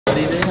What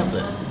are you doing up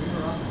there?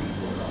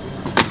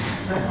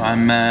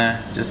 I'm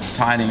just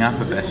tidying up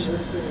a bit.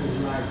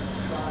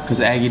 Because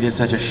Aggie did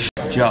such a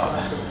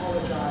job.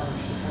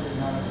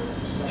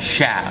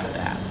 Shout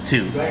out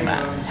to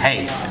my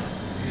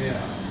haters.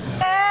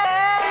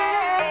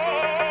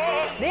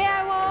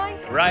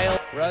 DIY Rail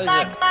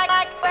Rosa.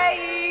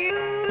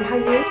 How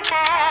you?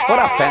 What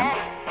up, fam?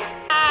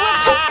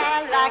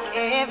 Like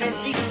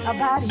everything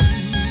about you.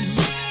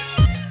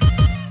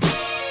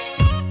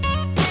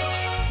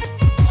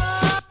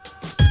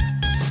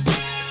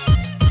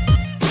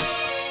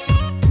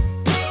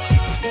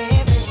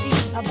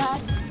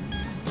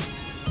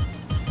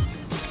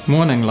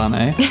 Morning,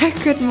 Lane.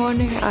 Good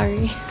morning,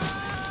 Ari.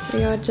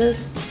 We are just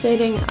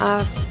setting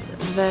up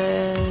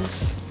the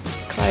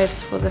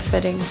clothes for the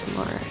fitting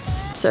tomorrow.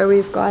 So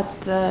we've got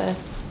the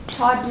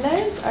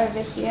toddlers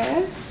over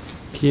here.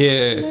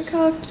 Cute. Look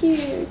how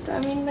cute. I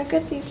mean, look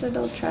at these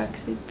little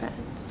tracksuit pants.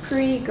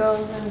 3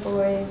 girls and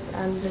boys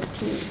and the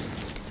team.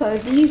 So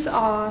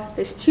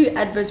there's 2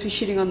 adverts we're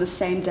shooting on the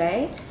same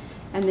day.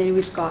 And then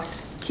we've got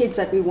kids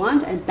that we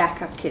want and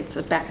backup kids.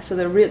 So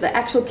the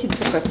actual kids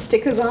have got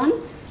stickers on.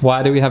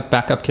 Why do we have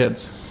backup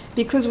kids?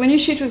 Because when you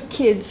shoot with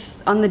kids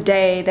on the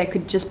day, they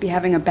could just be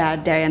having a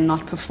bad day and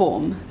not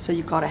perform. So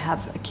you gotta have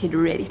a kid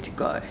ready to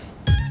go.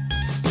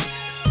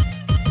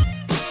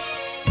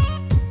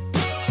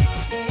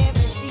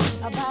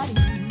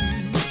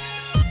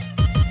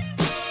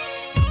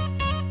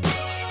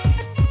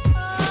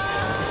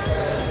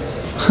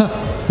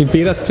 You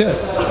beat us to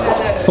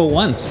it. For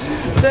once.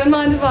 Don't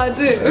mind if I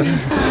do.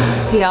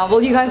 Yeah,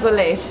 well, you guys are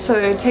late,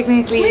 so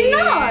technically We're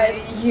not.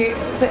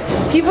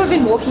 People have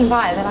been walking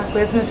by, they're like,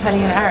 where's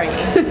Natalie and Ari?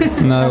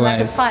 No I'm way.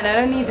 like, it's fine, I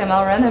don't need them,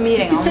 I'll run the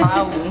meeting on my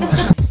own.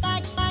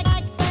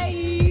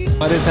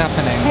 What is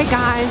happening? Hey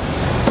guys,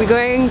 we're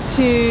going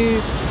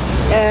to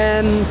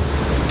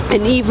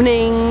an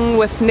evening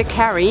with Nic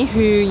Haralambous,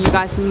 who you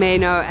guys may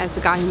know as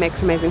the guy who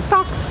makes amazing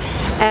socks.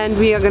 And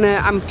we are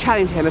I'm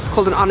chatting to him. It's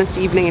called an honest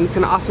evening, and he's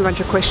gonna ask me a bunch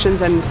of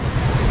questions and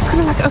it's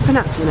gonna like open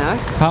up, you know.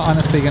 How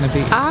honest are you going to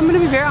be? I'm gonna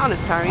be very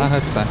honest, Harry. I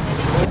hope so.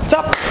 What's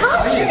up? How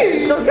are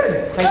you? So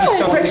good. Thank you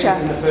so much.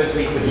 It's in the first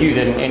week with you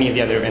than any of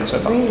the other events so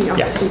far. Really?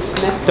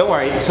 Yeah. Don't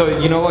worry. So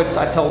you know what?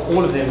 I tell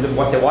all of them that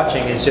what they're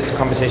watching is just a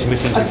conversation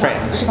between 2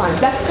 friends. Fine.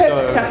 That's perfect.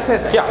 So, that's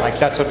perfect. Yeah, like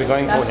that's what we're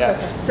going for here.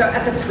 So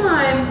at the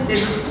time,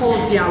 there's this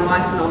whole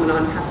DIY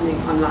phenomenon happening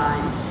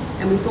online,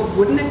 and we thought,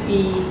 wouldn't it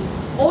be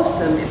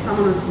awesome if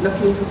someone was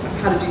looking for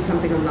how to do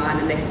something online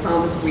and they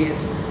found this weird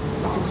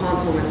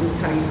Afrikaans woman who's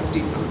telling you how to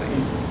do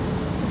something.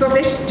 So I thought,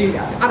 let's just do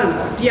that. I don't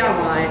know,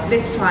 DIY,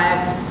 let's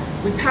try it.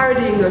 We're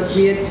parodying those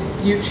weird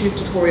YouTube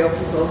tutorial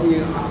people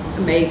who are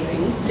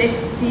amazing.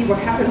 Let's see what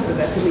happens with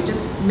this. And we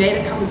just made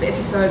a couple of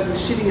episodes. We were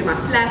shooting in my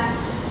flat.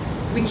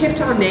 We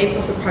kept our names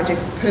of the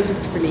project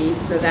purposefully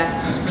so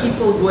that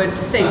people would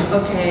think,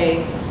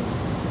 okay,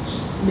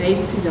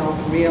 maybe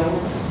Suzelle's real.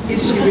 Is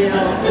she real?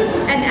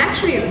 And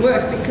actually it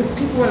worked because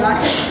people were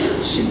like,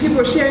 people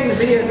were sharing the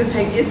videos and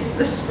saying, is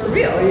this for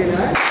real, you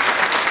know?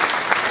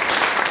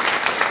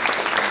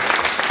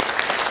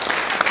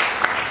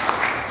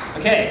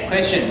 Okay,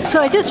 question. So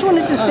I just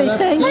wanted to say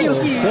thank you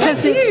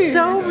because it's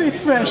so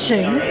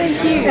refreshing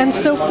and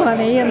so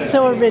funny and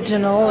so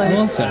original. And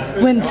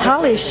Awesome. when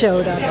Tali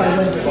showed up, I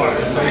went,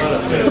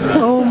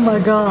 oh my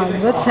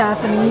God, what's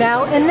happening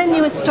now? And then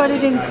you had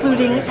started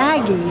including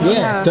Aggie.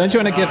 Yes. Don't you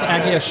want to give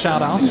Aggie a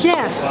shout out?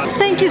 Yes,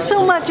 thank you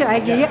so much,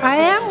 Aggie. I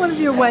am one of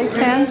your white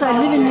fans. I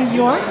live in New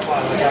York.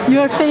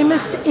 You're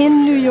famous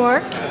in New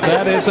York.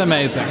 That is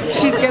amazing.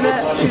 She's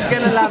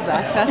gonna love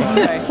that. That's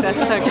great.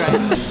 That's so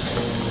great.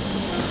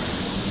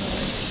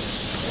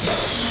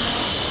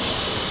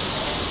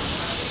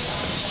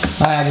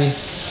 Hi, Aggie.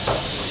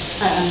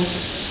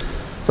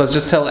 So let's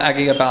just tell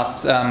Aggie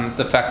about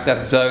the fact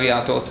that Zoe,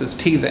 our daughter, is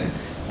teething,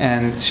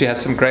 and she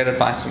has some great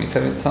advice for me.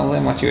 Tell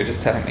them what you were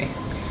just telling me.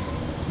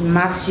 You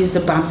must use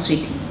the Bum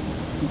Sweetie.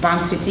 Bum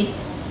Sweetie,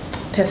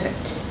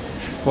 perfect.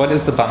 What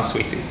is the Bum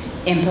Sweetie?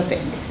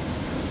 Imperfect.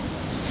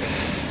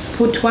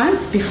 Put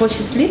once before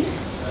she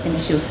sleeps, and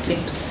she'll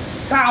sleep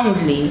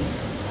soundly.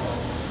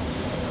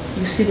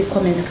 You see the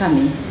comments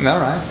coming. All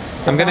right.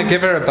 I'm going to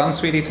give her a Bum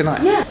Sweetie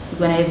tonight. Yeah. You're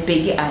going to have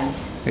baggy eyes.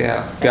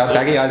 Yeah. You have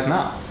baggy eyes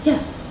now? Yeah.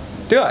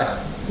 Do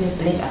I? You have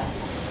black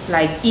eyes.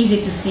 Like,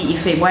 easy to see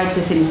if a white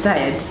person is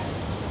tired.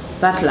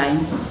 That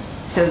line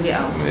sells you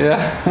out. Yeah.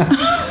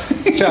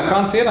 It's true, I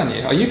can't see it on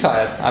you. Are you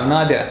tired? I have no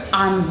idea.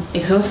 I'm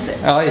exhausted.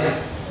 Oh, yeah.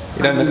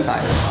 You don't look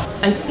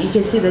tired. You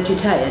can see that you're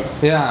tired.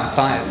 Yeah, I'm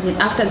tired. Then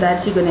after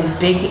that, you're going to have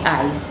baggy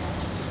eyes.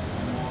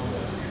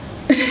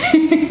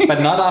 But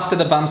not after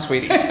the Bum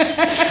Sweetie. I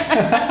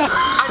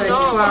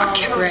know I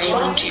cannot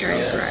hold you.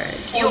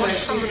 You're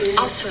someone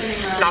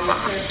else's lover.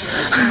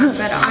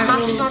 But I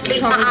must not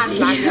let my eyes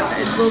light up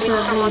when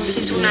someone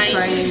says your name.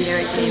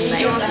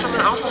 You're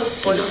someone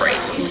else's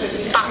boyfriend.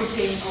 But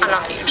I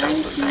love you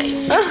just the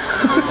same.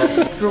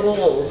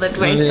 Roll that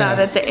waits out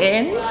at the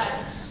end.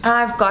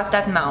 I've got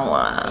that now.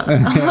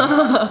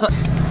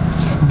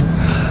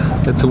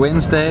 It's a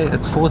Wednesday,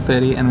 it's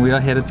 4:30, and we are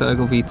headed to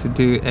Ogilvy to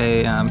do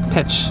a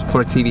pitch for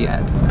a TV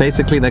ad.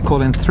 Basically, they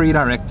call in 3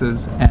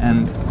 directors,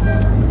 and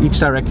each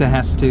director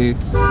has to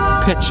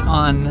pitch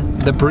on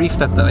the brief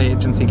that the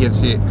agency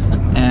gives you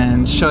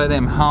and show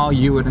them how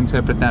you would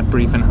interpret that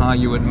brief and how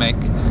you would make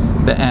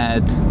the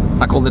ad,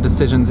 like all the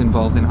decisions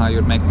involved in how you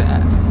would make the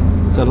ad.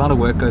 So a lot of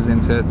work goes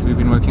into it. We've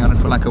been working on it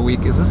for like a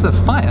week. Is this a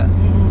fire?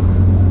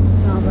 It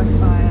smells like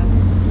fire.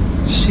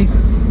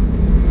 Jesus.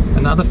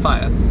 Another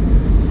fire.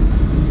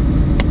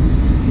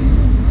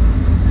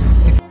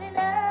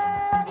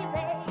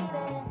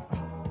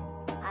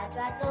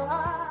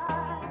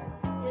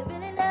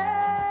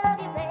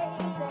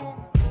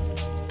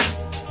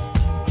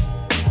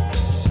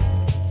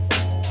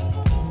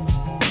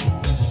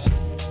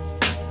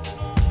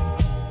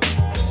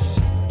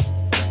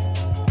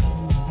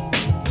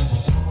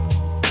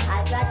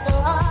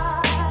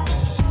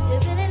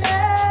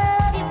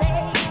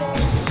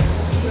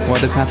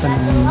 What is happening?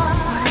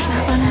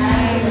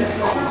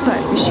 So,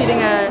 we're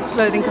shooting a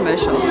clothing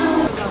commercial.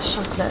 It's our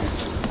shot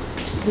list.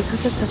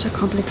 Because it's such a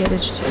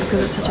complicated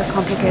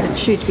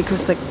shoot,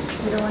 because the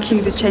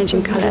cube is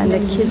changing color and the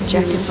kids'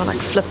 jackets are like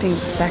flipping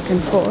back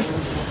and forth.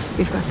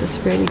 We've got this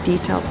really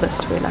detailed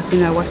list where like we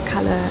know what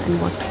color and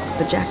what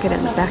the jacket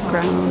and the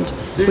background,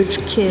 which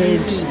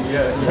kid, so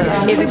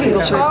like every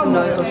single person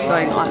knows what's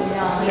going on.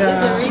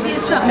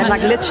 And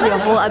like literally a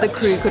whole other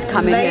crew could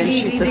come in here and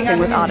shoot this thing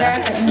without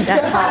us.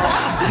 That's how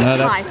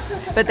tight,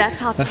 but that's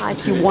how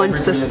tight you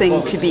want this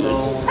thing to be.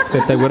 So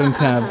they wouldn't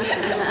have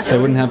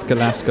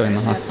Galasco in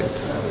the hot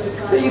seat.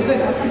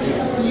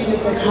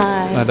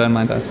 Hi. I don't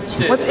mind us.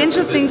 What's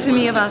interesting to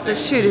me about this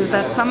shoot is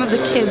that some of the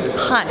kids'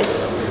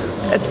 heights,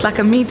 it's like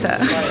a meter.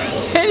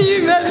 Can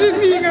you imagine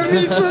being a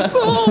meter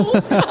tall?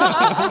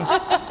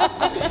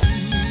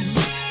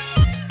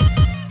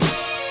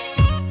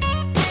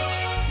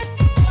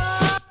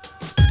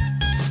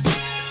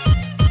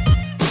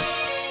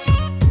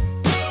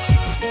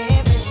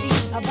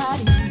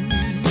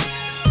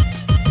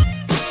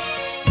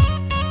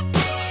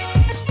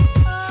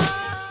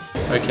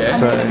 Okay.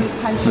 So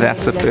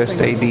that's the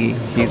first AD.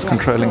 He's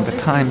controlling the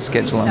time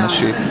schedule on the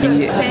shoot.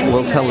 He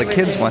will tell the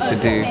kids what to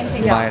do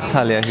via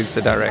Talia, who's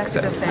the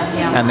director.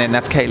 And then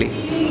that's Kaylee.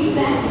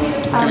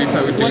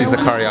 She's the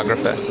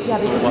choreographer.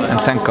 And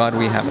thank God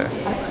we have her.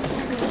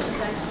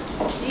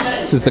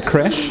 This is the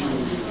creche.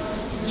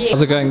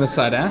 How's it going this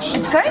side, Ash?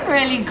 It's going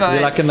really good.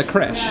 You're like in the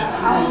creche.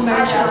 And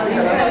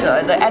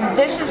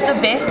this is the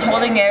best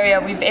holding area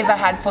we've ever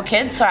had for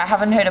kids, so I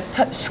haven't heard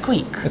a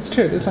squeak. It's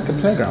true, it's like a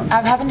playground.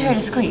 I haven't heard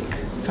a squeak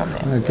from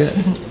them. Oh, good.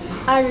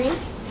 Ari,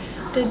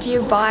 did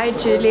you buy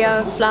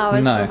Julia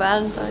flowers No. for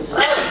Valentine's?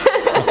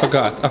 I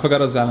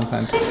forgot it was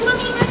Valentine's.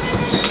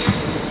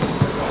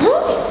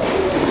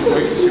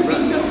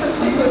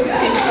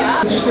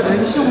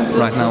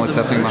 Right now what's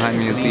happening behind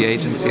me is the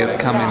agency has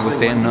come in with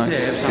their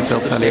notes to tell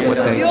Talia what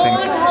they think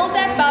Hold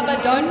that, Baba,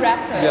 don't wrap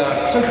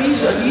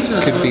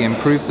her. could be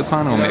improved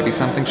upon, or maybe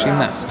something she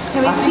missed.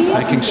 Can we see?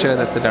 Making sure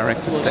that the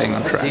director's staying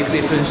on track.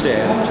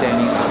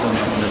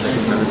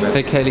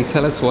 Hey Kaylee,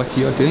 tell us what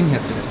you're doing here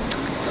today.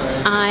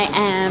 I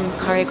am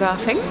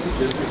choreographing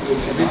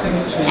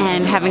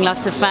and having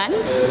lots of fun,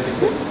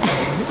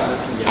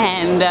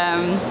 and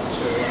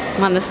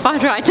I'm on the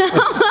spot right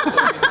now.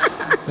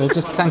 Well,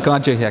 just thank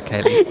God you're here,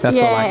 Kaylee. That's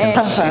all I can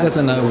do. She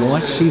doesn't know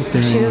what she's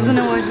doing. She doesn't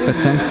know what she's But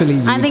thankfully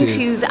you I think do.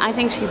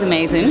 she's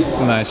amazing.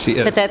 No, she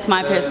is. But that's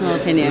my personal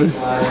opinion.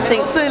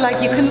 Also,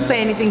 like, you couldn't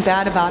say anything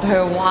bad about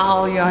her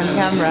while you're on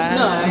camera.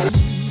 No.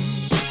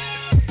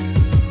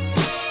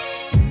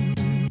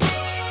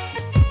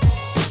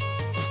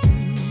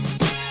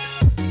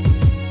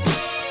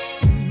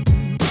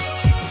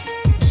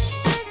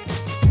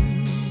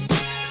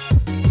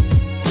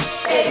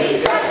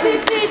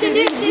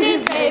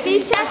 Baby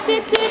shark,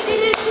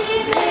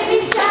 baby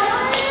shark,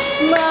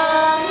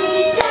 mommy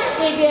shark.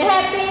 If you're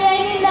happy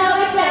and you know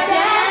it, clap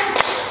your hands.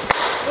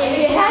 If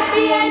you're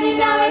happy and you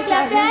know it,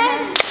 clap your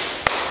hands.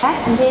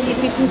 And then if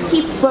you can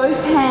keep both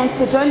hands,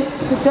 so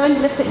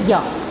don't lift it.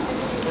 Yeah.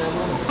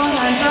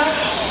 Hands up,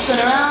 spin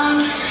around.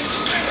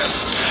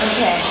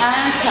 Okay,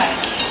 and cut.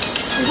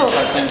 Cool.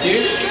 Thank you.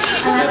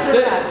 And that's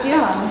it.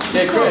 Yeah.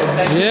 Yeah, great.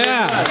 Thank you.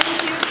 Yeah.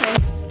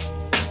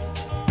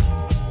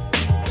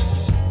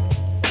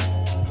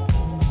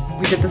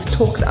 We did this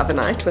talk the other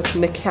night with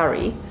Nic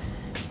Haralambous,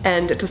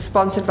 and it was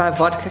sponsored by a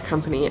vodka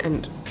company,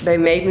 and they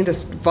made me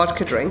this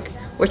vodka drink,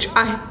 which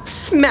I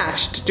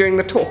smashed during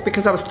the talk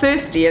because I was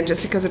thirsty and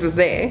just because it was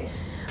there.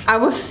 I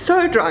was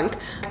so drunk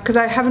because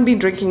I haven't been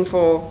drinking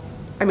for,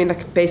 I mean,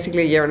 like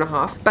basically a year and a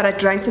half, but I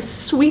drank this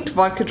sweet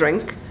vodka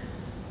drink.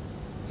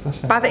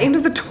 By the end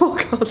of the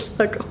talk, I was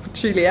like, oh,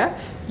 Julia,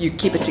 you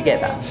keep it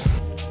together.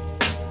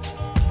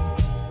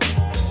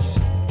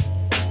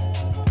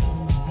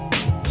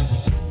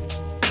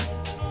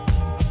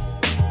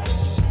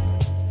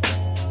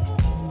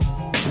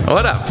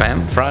 What up,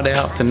 fam? Friday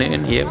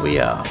afternoon, here we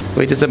are.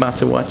 We're just about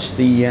to watch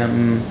the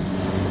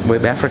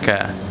Web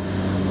Africa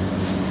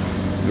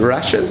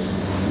Russians?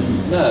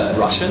 No,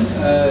 Russians?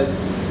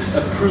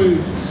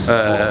 approved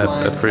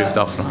approved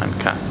offline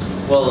cuts.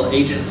 Well,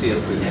 agency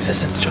approved. Ever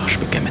since Josh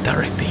became a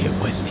director, he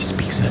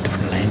speaks in a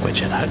different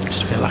language, and I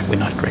just feel like we're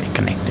not really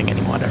connecting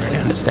anymore. I don't really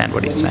understand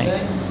what he's saying.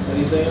 What are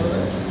you saying over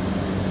there?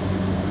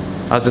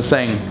 I was just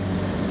saying,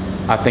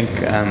 I think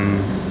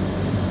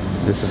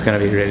this is going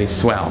to be really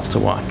swell to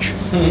watch.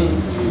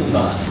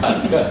 Nice.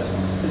 That's good.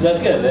 Is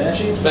that good?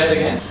 Actually, play it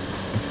again.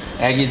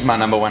 Aggie's my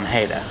 #1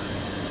 hater.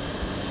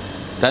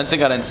 Don't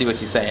think I don't see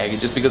what you say, Aggie.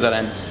 Just because I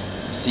don't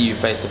see you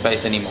face to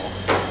face anymore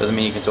doesn't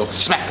mean you can talk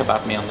smack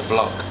about me on the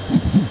vlog.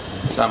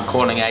 So I'm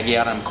calling Aggie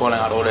out. I'm calling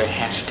out all her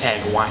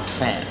 #white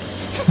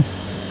fans.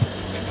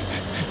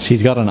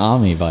 She's got an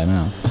army by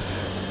now.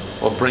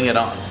 Well, bring it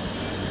on.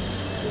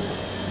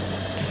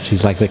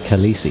 She's like the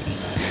Khaleesi.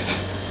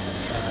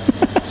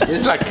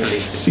 She's like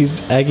Khaleesi.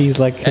 Aggie's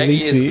like Khaleesi.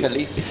 Aggie is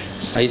Khaleesi.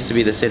 I used to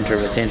be the center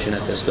of attention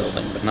at this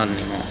building, but not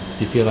anymore.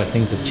 Do you feel like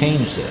things have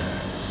changed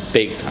there?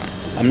 Big time.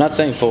 I'm not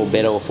saying for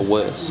better or for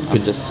worse.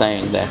 I'm just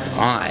saying that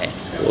I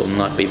will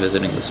not be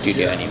visiting the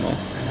studio anymore.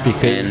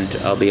 Because...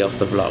 And I'll be off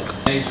the vlog.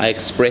 I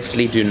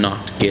expressly do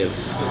not give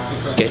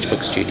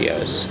Sketchbook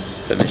Studios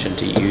permission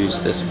to use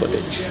this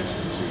footage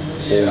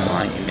or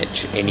my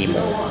image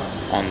anymore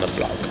on the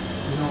vlog.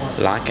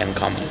 Like and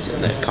comment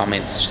in the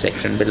comments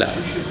section below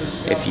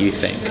if you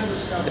think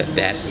that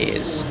that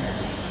is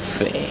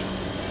fair.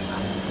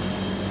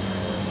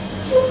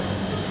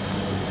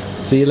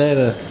 See you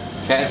later.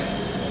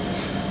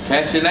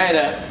 Catch you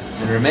later.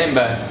 And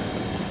remember,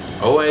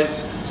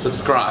 always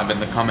subscribe in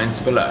the comments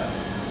below.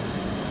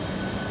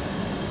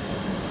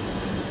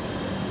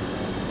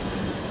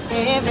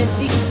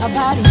 Everything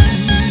about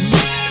you.